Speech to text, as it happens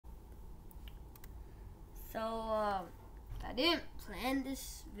So, I didn't plan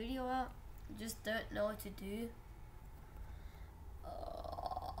this video out. I just don't know what to do.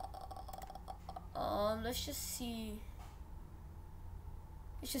 Let's just see.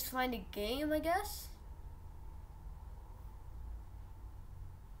 Let's just find a game, I guess.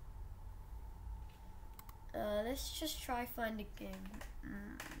 Let's just try find a game.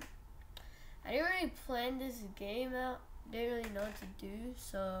 I didn't really plan this game out. Didn't really know what to do,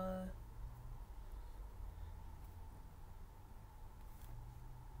 so.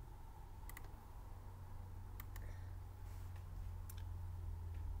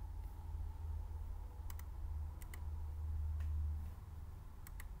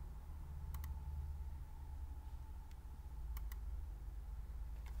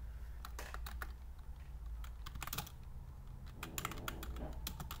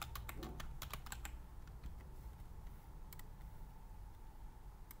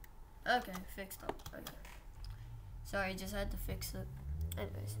 Okay, fixed up. Okay. Sorry, just had to fix it.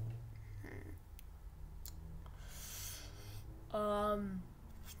 Anyways.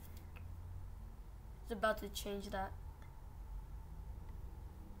 It's about to change that.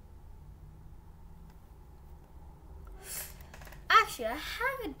 Actually, I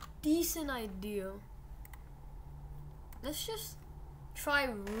have a decent idea. Let's just try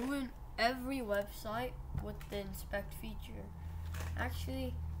ruin every website with the inspect feature.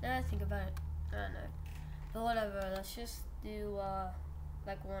 Actually, now I think about it, I don't know. But whatever, let's just do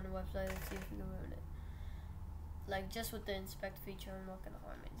like one website and see if we can ruin it. Like just with the inspect feature, I'm not gonna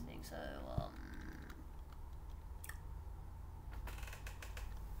harm anything. So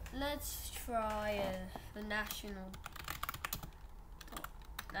let's try the national.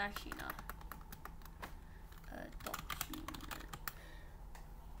 Actually, not. Document.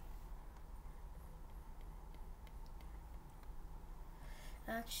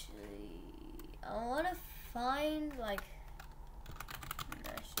 Actually, I want to find like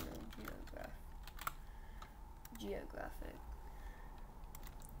National Geographic.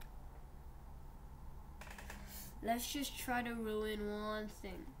 Let's just try to ruin one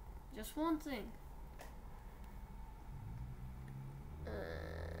thing. Just one thing.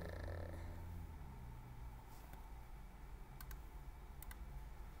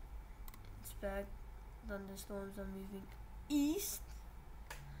 Inspect. Thunderstorms are moving east.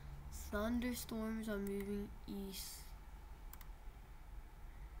 Thunderstorms are moving east.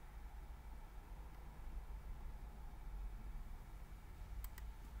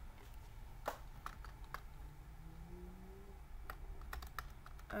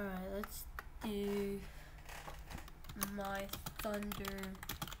 Alright, let's do my thunder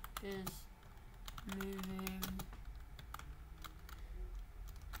is moving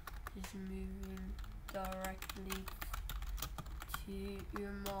directly to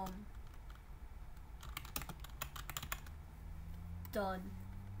your mom. Done.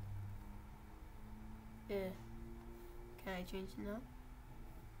 Can I change it now?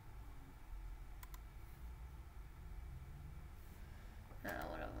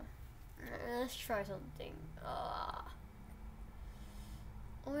 Whatever. Let's try something.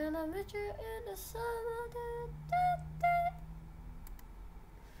 When I met you in the summer.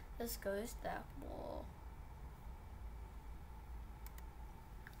 Let's go stack wall.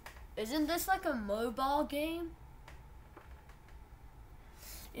 Isn't this like a mobile game?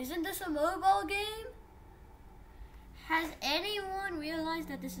 Isn't this a mobile game? Has anyone realized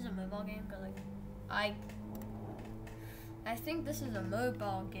that this is a mobile game? Cause like, I think this is a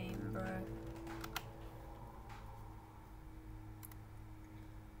mobile game, bro.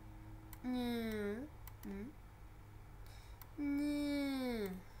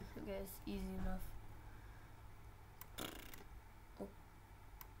 Okay, it's easy enough.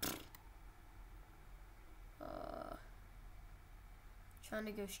 Trying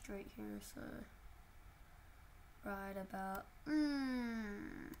to go straight here, so right about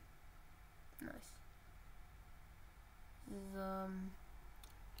nice. This is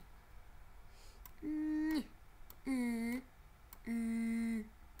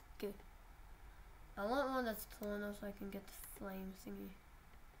okay. I want one that's tall enough so I can get the flame thingy.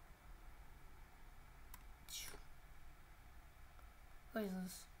 What is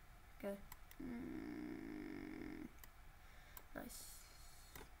this? Okay. Nice.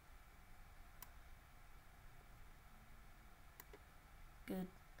 Good.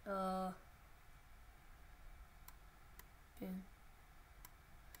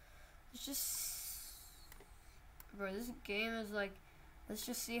 It's just, bro, this game is like, let's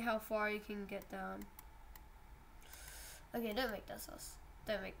just see how far you can get down. Okay, don't make that sauce.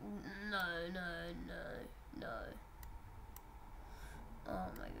 Don't make, no.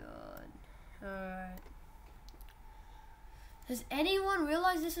 Oh my god. Alright. Does anyone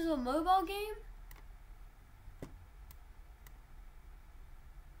realize this is a mobile game?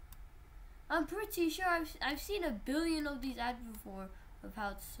 I'm pretty sure I've seen a billion of these ads before of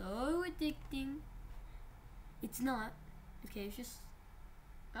how it's so addicting. It's not. Okay, it's just,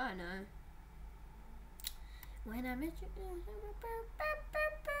 I don't know. When I met you.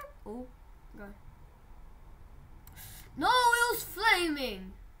 Oh, God. No, it was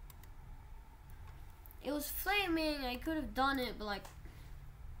flaming. It was flaming. I could have done it, but like,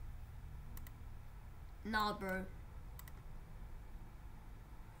 nah, bro.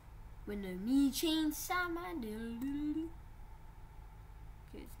 When the me chain sama. Okay,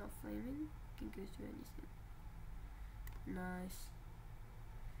 it's not flaming. Can go through anything. Nice.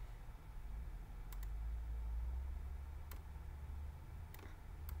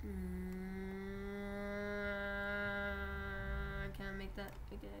 Can I make that?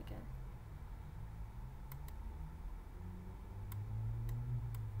 Okay, I can.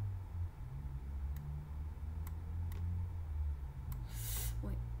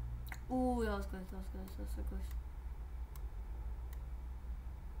 Wait. Oh, that was close. That was close. That was so close.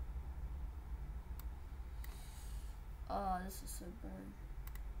 Oh, this is so boring.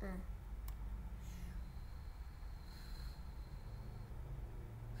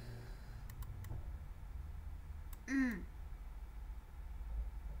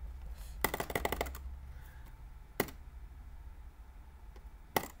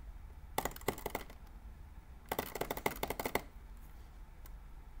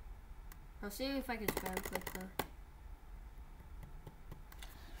 I'll see if I can spam click though.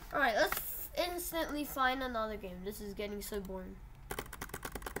 Alright, let's instantly find another game. This is getting so boring.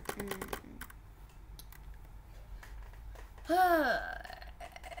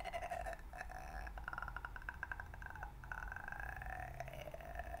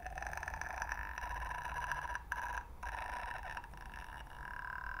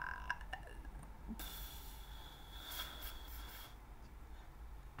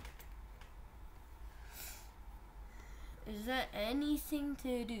 Is there anything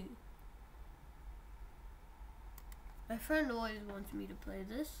to do? My friend always wants me to play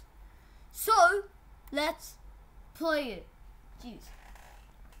this, so let's play it. Jeez.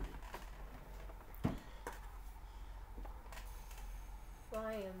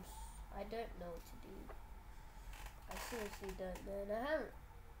 I don't know what to do. I seriously don't know, and I haven't.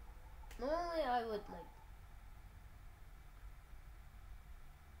 Normally I would like.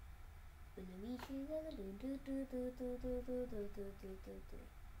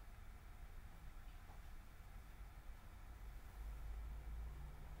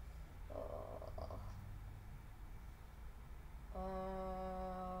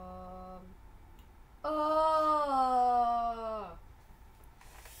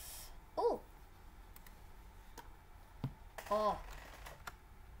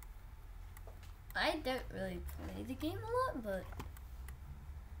 I don't really play the game a lot, but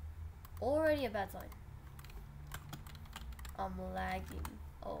already a bad sign. I'm lagging.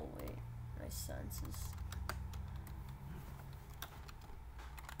 Oh wait, my senses.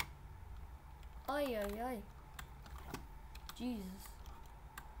 Ay ay ay. Jesus.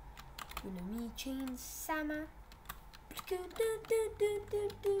 Gonna me chain sama.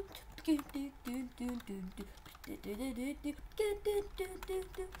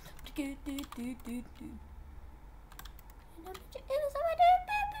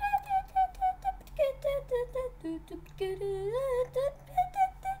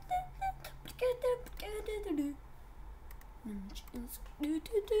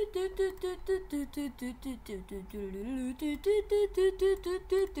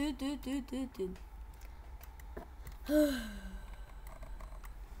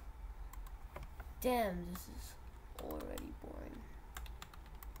 Damn, this is already boring.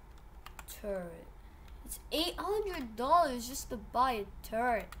 Turret. It's $800 just to buy a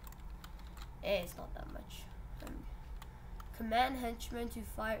turret. Hey, it's not that much. Command henchmen to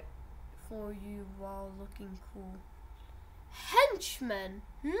fight for you while looking cool. Henchmen?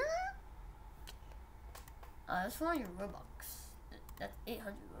 That's 400 Robux. That's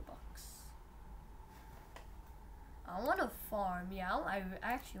 800 Robux. I want to farm. Yeah, I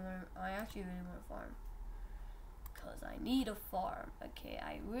actually really want to farm. Cause I need a farm. Okay,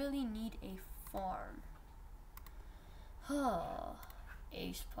 I really need a farm.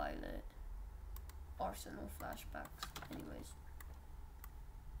 Ace Pilot. Arsenal flashbacks. Anyways.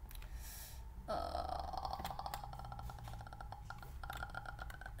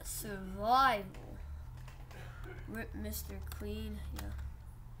 Survival. Rip Mr. Clean. Yeah.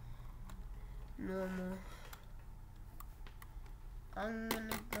 Normal. I'm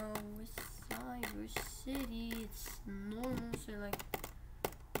gonna go with Cyber City. It's normal, so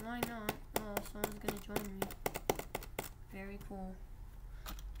cool.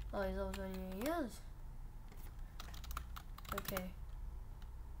 Oh, he's always running. Yes. Okay.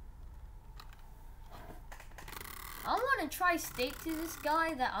 I want to try state to this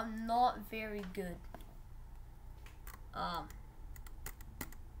guy that I'm not very good.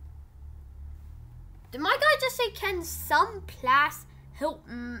 Did my guy just say, can some class help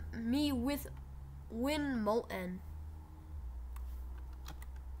me with win molten?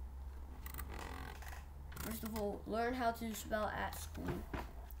 First of all, learn how to spell at school,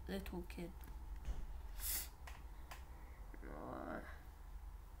 little kid.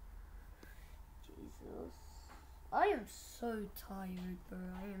 Jesus. I am so tired, bro.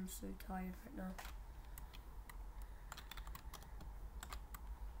 I am so tired right now.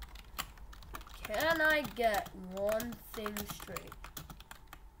 Can I get one thing straight?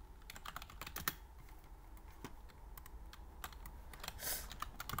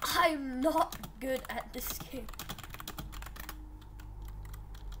 I'm not good at this game.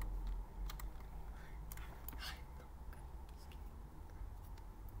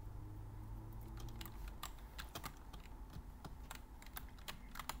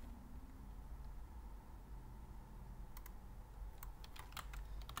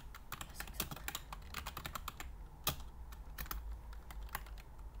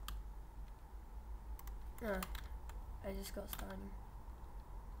 I just got started.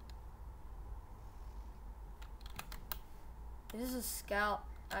 This is a scout.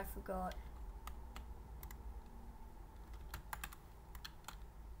 I forgot.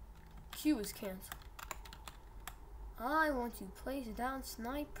 Q is canceled. I want to place down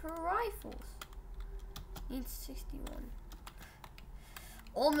sniper rifles. Needs 61.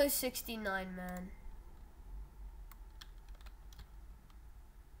 Almost 69, man.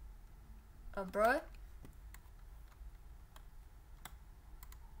 Bro?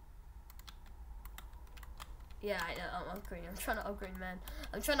 Yeah, I know. I'm upgrading. I'm trying to upgrade, man.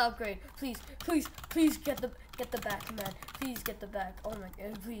 I'm trying to upgrade. Please, please, please get the back, man. Please get the back. Oh my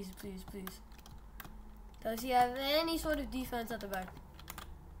god, please, please, please. Does he have any sort of defense at the back?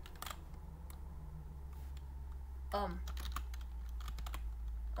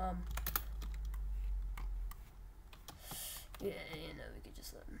 Yeah, you know, we could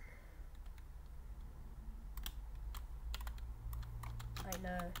just let him.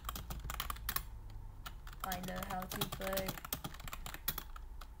 I know how to play.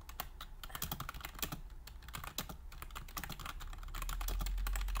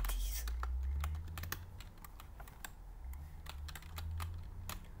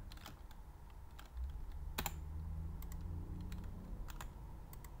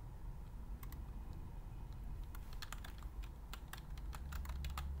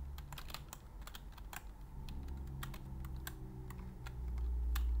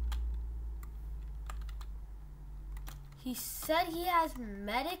 He said he has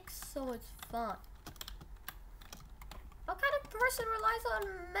medics, so it's fun. What kind of person relies on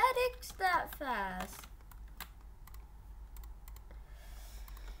medics that fast?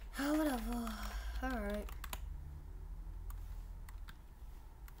 Oh, whatever. Alright.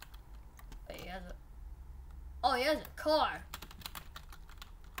 Wait, he has a... Oh, he has a car.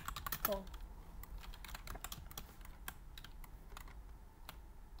 Cool.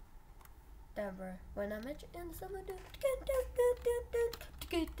 Ever when I met you in the summer,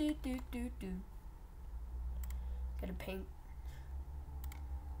 Gotta paint.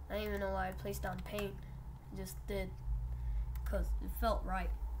 I don't even know why I placed down paint. I just did, cause it felt right.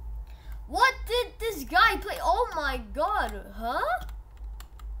 What did this guy play? Oh my god, huh?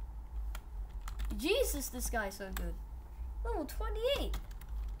 Jesus, this guy's so good. Level 28.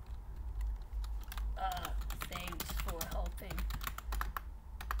 Thanks for helping.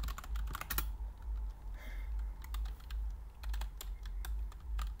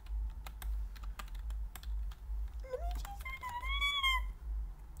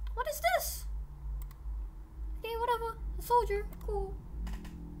 What is this? Okay, whatever. A soldier. Cool.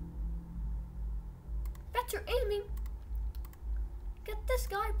 Better aiming. Get this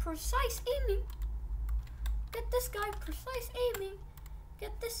guy precise aiming. Get this guy precise aiming.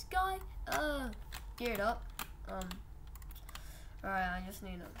 Get this guy geared up. Alright, I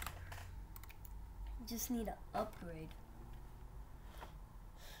just need a upgrade.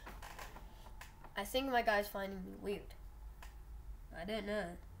 I think my guy's finding me weird. I didn't know.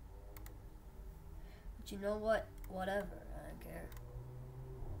 But you know what? Whatever. I don't care.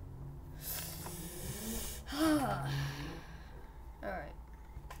 Alright.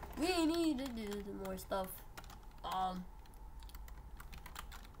 We need to do more stuff.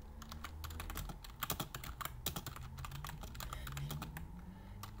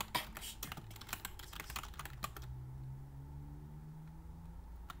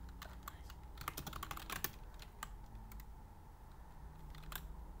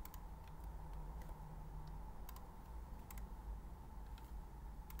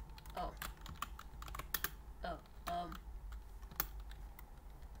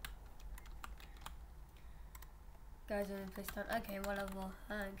 Guy's gonna place down. Okay, whatever.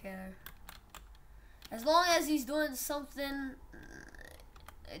 I don't care. As long as he's doing something,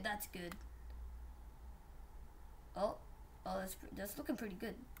 that's good. Oh, that's looking pretty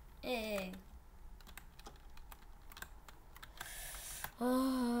good. Hey.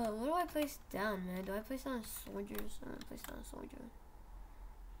 Oh, what do I place down, man? Do I place down soldiers? I'm gonna place down a soldier.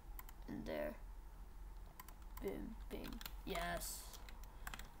 In there. Bing, bing. Yes.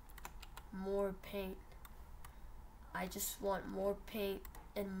 More paint. I just want more paint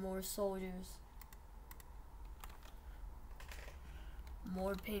and more soldiers.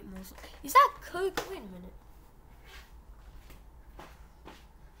 More paint, more soldiers. Is that cooked? Wait a minute.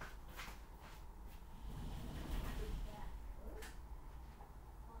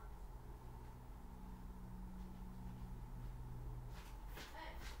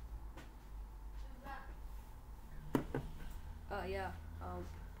 Yeah. No.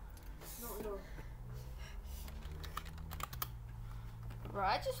 Bro,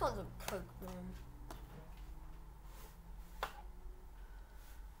 I just want some coke, man. I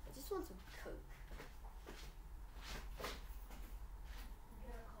just want some coke.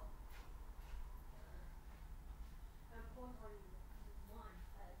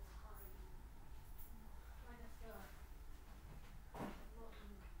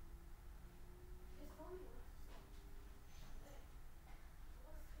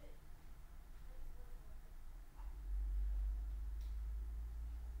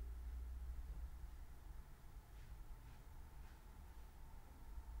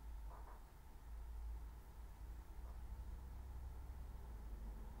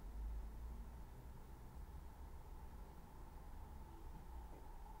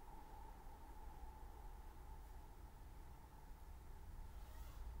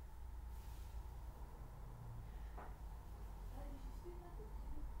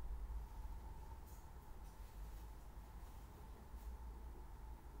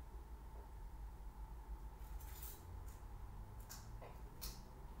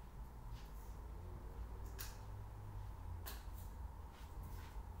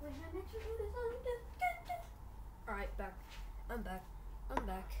 Alright, back. I'm back. I'm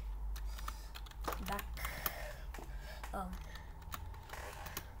back. Back.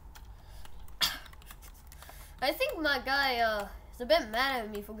 I think my guy is a bit mad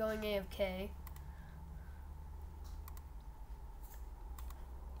at me for going AFK.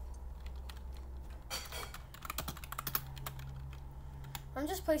 I'm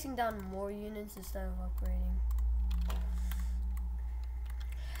just placing down more units instead of upgrading.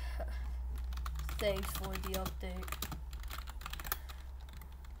 Thanks for the update.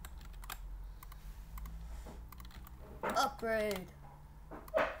 Upgrade.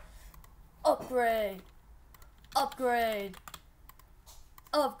 Upgrade. Upgrade.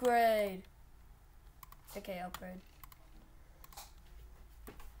 Upgrade. Okay, upgrade.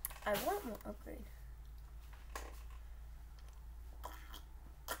 I want more upgrade.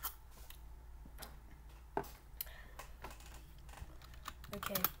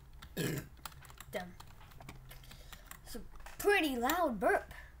 Okay. Damn. It's a pretty loud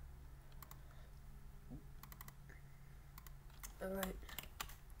burp. Alright.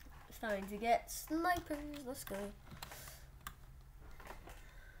 It's time to get snipers. Let's go.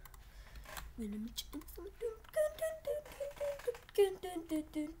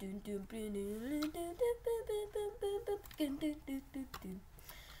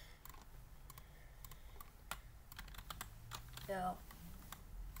 Yeah.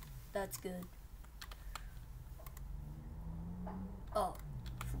 That's good. Oh,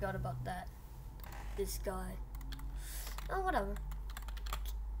 forgot about that. This guy. Oh, whatever.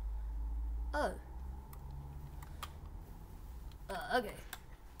 Oh. Okay.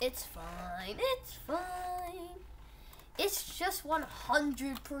 It's fine. It's fine. It's just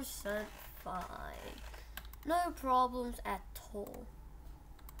 100% fine. No problems at all.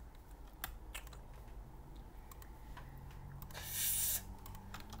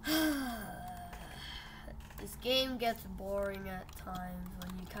 This game gets boring at times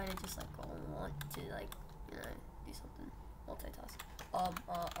when you kind of just like want to like, you know, do something. Multitask. How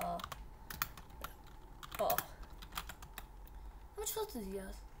much health does he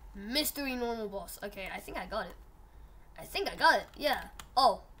have? Mystery normal boss. Okay, I think I got it. I think I got it. Yeah.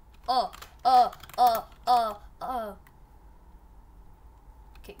 Okay.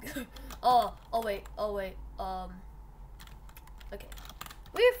 Wait. Okay.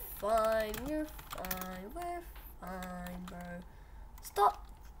 We're fine. We're fine, bro. Stop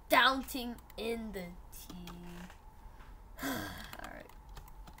doubting in the team. Alright.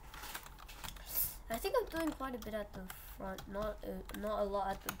 I think I'm doing quite a bit at the front. Not a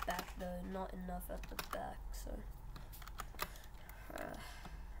lot at the back though. Not enough at the back. So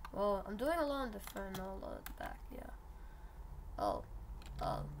Well, I'm doing a lot in the front, not a lot at the back. Yeah. Oh.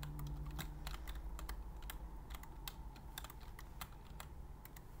 Oh.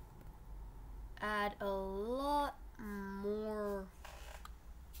 Add a lot more.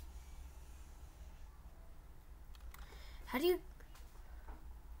 How do you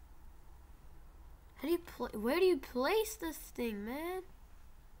where do you place this thing, man?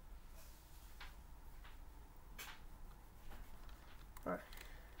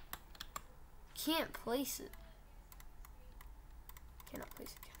 Can't place it. Cannot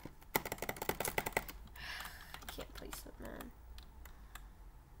place it. I can't place it, man.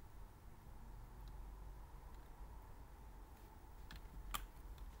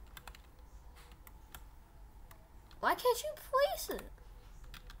 Why can't you place it?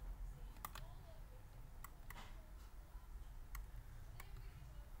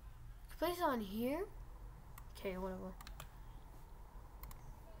 Place it on here? Okay, whatever.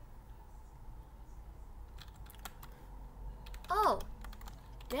 Oh,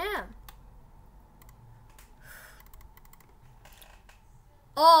 damn.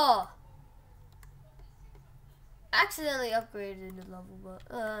 Oh, accidentally upgraded the level, but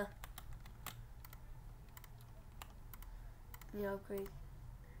need to upgrade.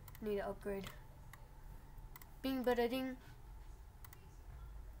 Need to upgrade. Bing bada ding.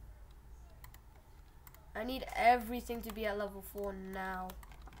 I need everything to be at level 4 now.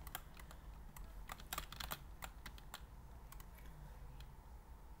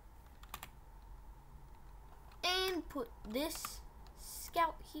 And put this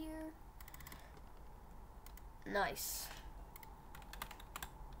scout here. Nice.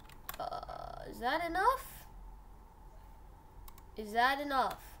 Is that enough? Is that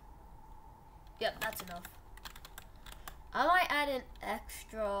enough? Yep, that's enough. I might add an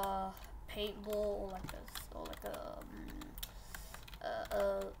extra paintball or like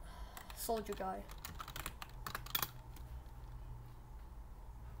a soldier guy.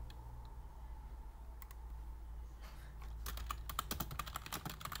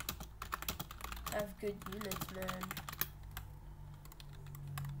 I have good units, man.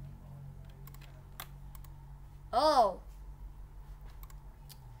 Oh.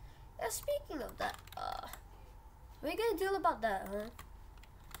 Yeah, speaking of that, what are you gonna do about that, huh?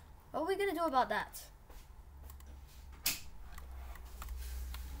 What are we gonna do about that?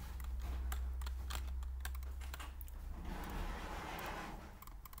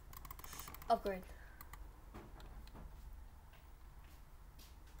 Upgrade.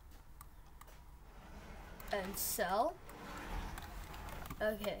 And sell.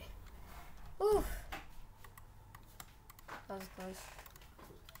 Okay. Oof. That was close.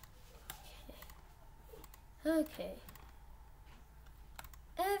 Okay.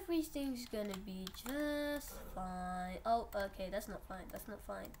 Everything's gonna be just fine. Oh, okay, that's not fine. That's not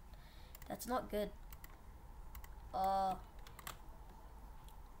fine. That's not good.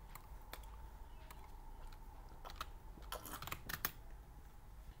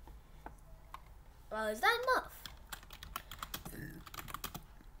 Is that enough?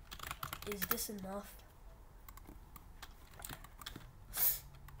 Is this enough?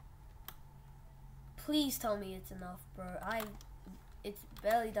 Please tell me it's enough, bro. It's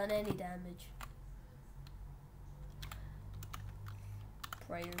barely done any damage.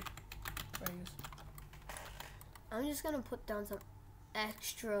 Prayers. I'm just gonna put down some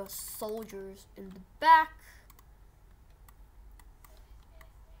extra soldiers in the back.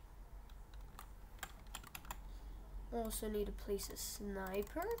 Also need to place a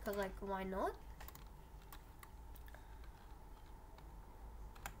sniper, cause like why not?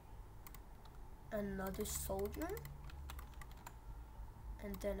 Another soldier.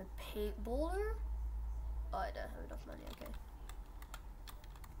 And then a paintballer. Oh, I don't have enough money, okay.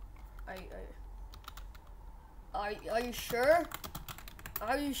 Are you sure?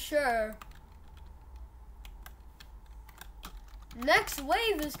 Are you sure? Next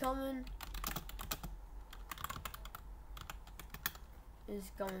wave is coming. Is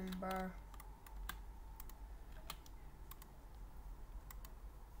coming, bro.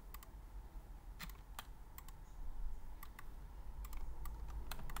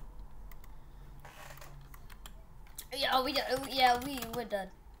 We're done.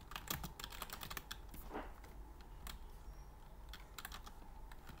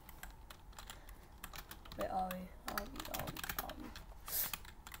 Where are we?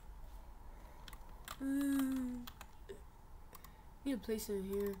 Need a place in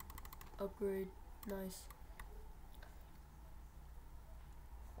here. Upgrade. Nice.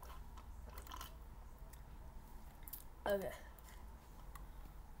 Okay.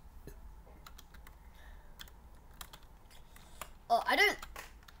 Oh,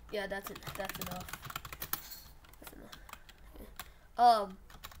 Yeah, that's it. That's enough. That's enough.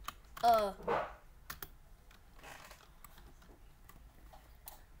 Yeah.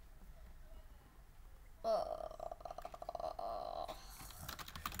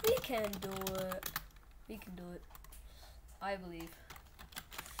 We can do it. We can do it. I believe.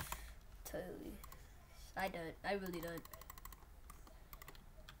 Totally. I don't. I really don't.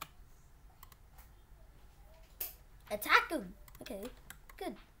 Attack him. Okay.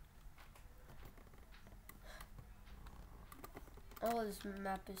 Good. Oh, this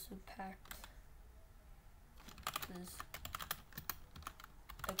map is so packed.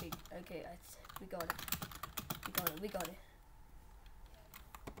 Okay. Okay. We got it. We got it. We got it.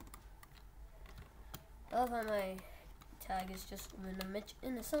 I love how my tag is just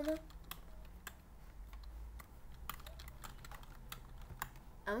in the summer.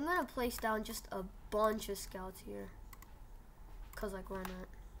 I'm gonna place down just a bunch of scouts here. Cause like why not?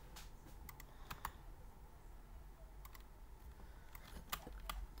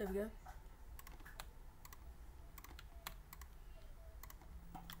 There we go.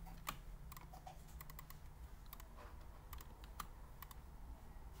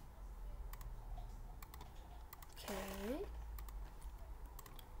 Okay.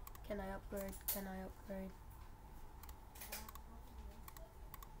 Can I upgrade? Can I upgrade?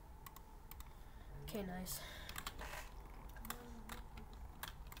 Okay, nice.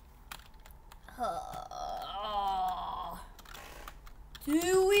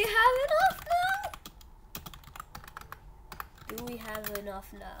 Do we have enough now? Do we have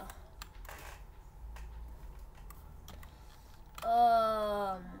enough now?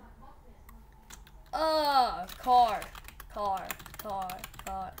 Car.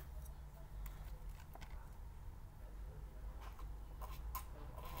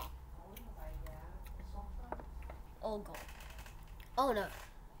 Oh god. Oh no.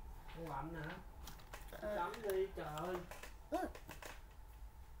 Lạnh hả? Tắm đi trời. Look.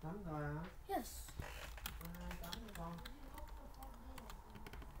 Tắm rồi hả? Yes. Tắm đi con.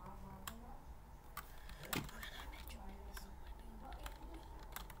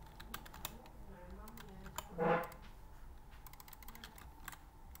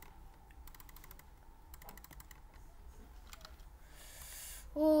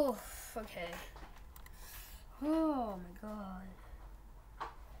 Oh, okay. Oh my god.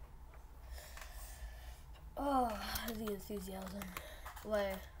 Oh, the enthusiasm.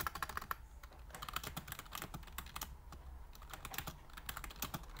 Wait.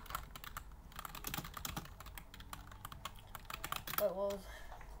 What was?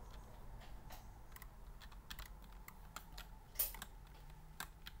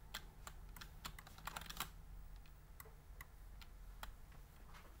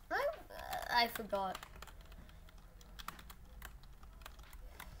 I forgot.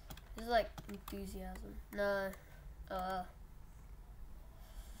 This is like enthusiasm. No.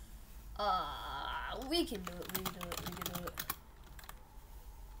 We can do it. We can do it. We can do it.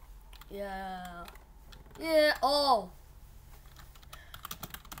 Yeah. Yeah. Oh.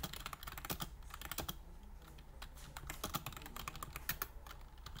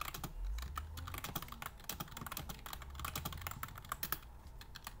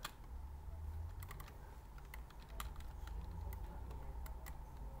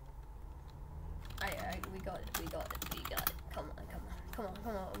 We got it. We got it. We got it. Come on. Come on. Come on.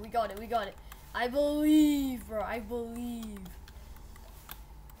 Come on. We got it. We got it. I believe, bro. I believe.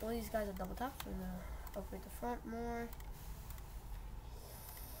 All these guys are double tap. We're gonna upgrade the front more.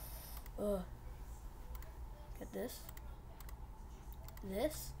 Get this.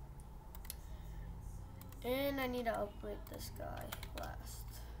 This. And I need to upgrade this guy last.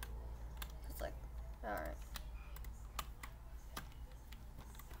 It's like, alright.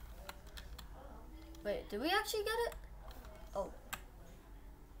 Wait, did we actually get it? Oh.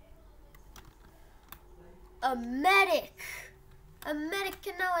 A medic! A medic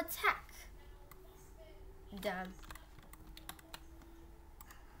can now attack. Damn.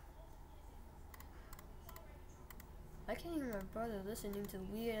 I can't hear my brother listening to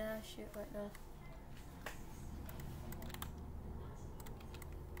weird ass shit right now.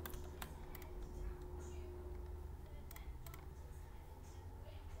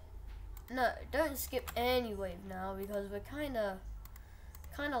 No, don't skip any wave now because we're kinda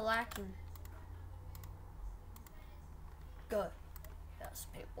lacking. Go. Yes,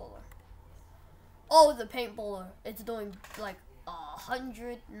 paintballer. Oh, the paintballer. It's doing like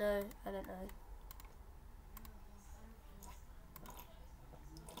 100. No, I don't know.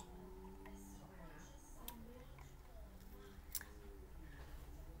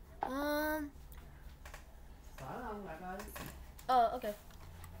 Oh, okay.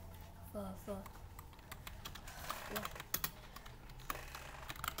 Fuck. Yeah.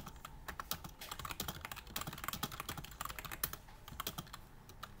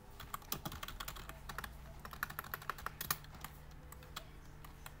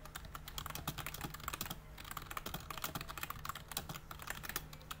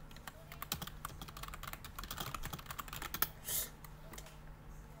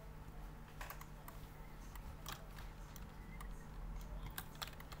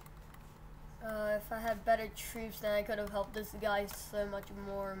 If I had better troops, then I could have helped this guy so much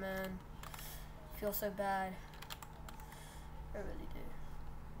more, man. I feel so bad. I really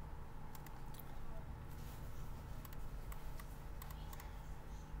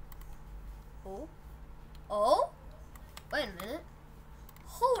do. Oh? Wait a minute.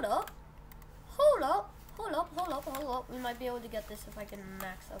 Hold up. We might be able to get this if I can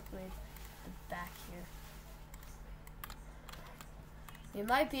max upgrade the back here. We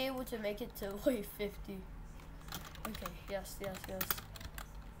might be able to make it to like 50. Okay, yes.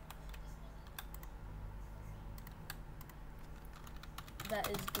 That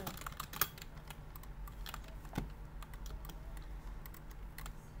is good.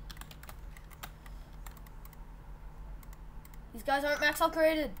 These guys aren't max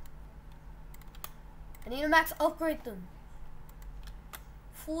upgraded. I need to max upgrade them.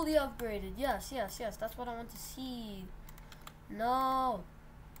 Fully upgraded. Yes. That's what I want to see. No.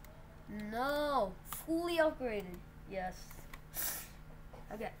 Fully upgraded. Yes.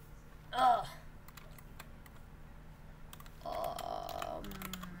 Okay.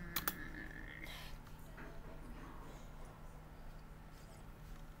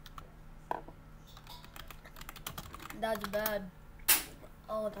 That's bad.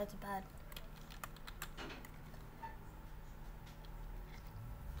 Oh, that's bad.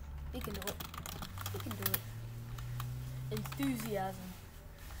 We can do it. Enthusiasm.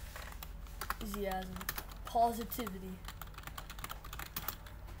 Positivity.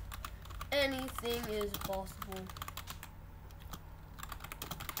 Anything is possible.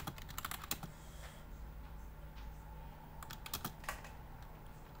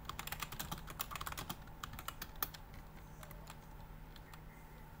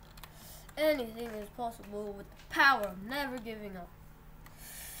 Anything is possible with the power of never giving up.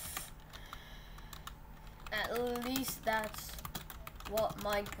 At least that's what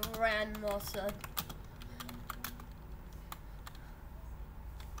my grandma said.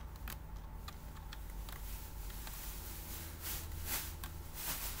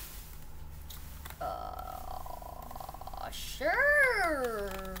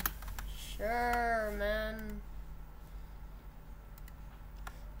 Sure, man.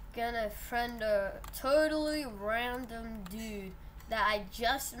 Gonna friend a totally random dude that I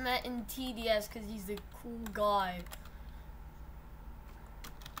just met in TDS because he's a cool guy.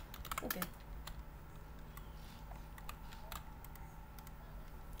 Okay.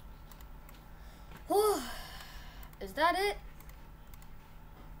 Is that it?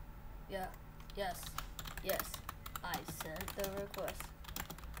 Yeah. Yes. I sent the request.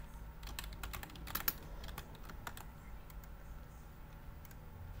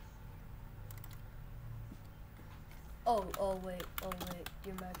 Oh wait,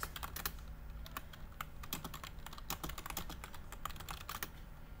 you're max.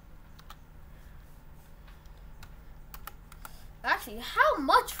 Actually, how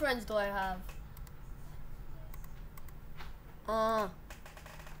much friends do I have?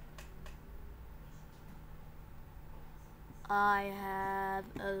 I have,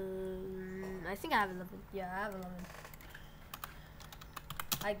 I think I have 11. Yeah, I have 11.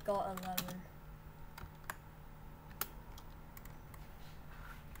 I got 11.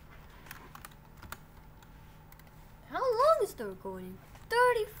 How long is the recording?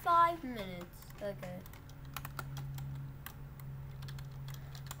 35 minutes. Okay.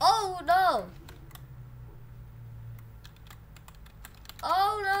 Oh no!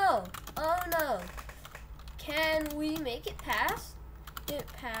 Oh no! Can we make it past?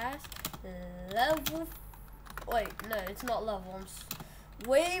 Level. Wait, no, it's not level.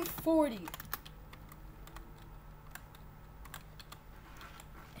 Wave 40.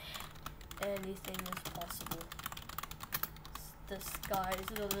 Anything is possible. The sky's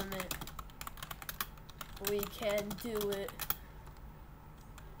the limit. We can do it.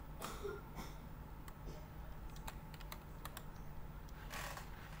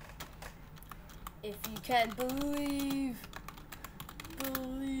 If you can believe.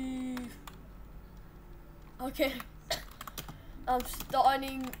 Okay. I'm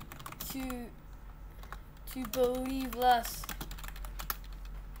starting to believe less.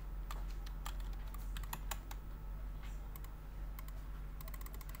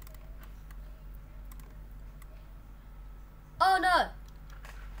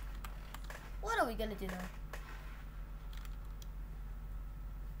 we gonna do now?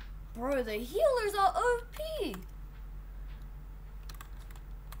 Bro, the healers are OP.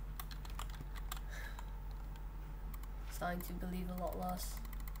 Starting to believe a lot less.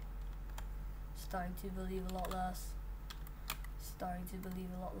 Starting to believe a lot less. Starting to believe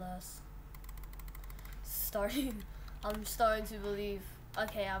a lot less. I'm starting to believe.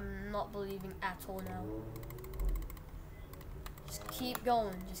 Okay, I'm not believing at all now. Just keep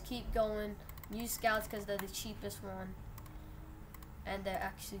going. Just keep going. Use scouts because they're the cheapest one. And they're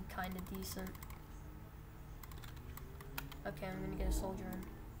actually kind of decent. Okay, I'm gonna get a soldier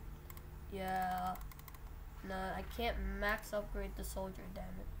in. Yeah. No, I can't max upgrade the soldier, damn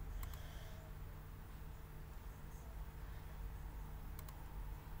it.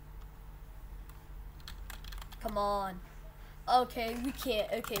 Come on. Okay, we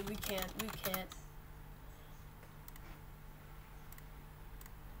can't. Okay, we can't. We can't.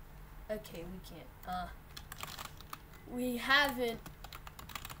 Okay, we can't. We haven't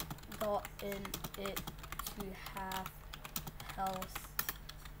gotten it to half health.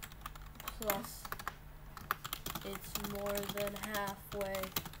 Plus, it's more than halfway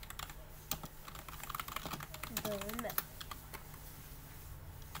the limit.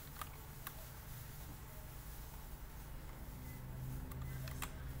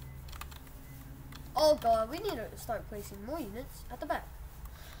 Oh god, we need to start placing more units at the back.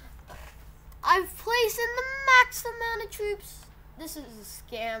 I've placed in the max amount of troops. This is a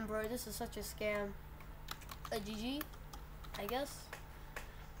scam, bro. This is such a scam. A GG, I guess.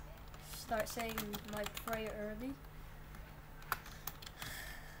 Start saying my prayer early.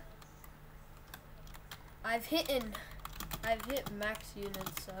 I've hit max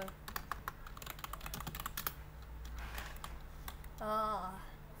units, so.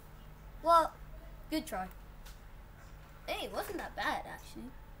 Well, good try. Hey, it wasn't that bad, actually.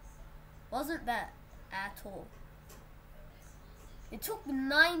 Wasn't bad at all. It took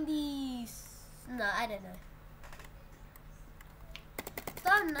 90... No, I don't know.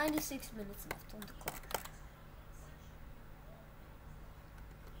 About 96 minutes left on the clock.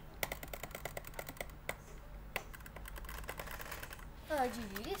 Oh,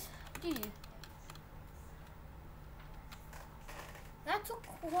 GG's. GG. That took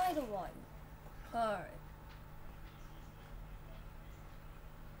quite a while. Alright.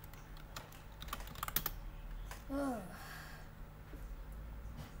 Oh.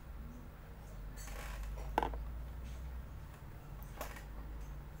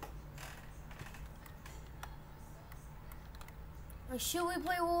 Should we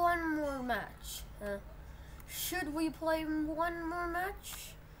play one more match? Should we play one more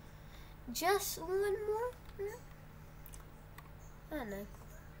match? Just one more? I don't know.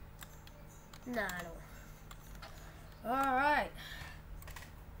 Nah, I don't. Alright.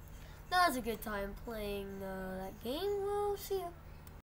 That was a good time playing that game. We'll see ya.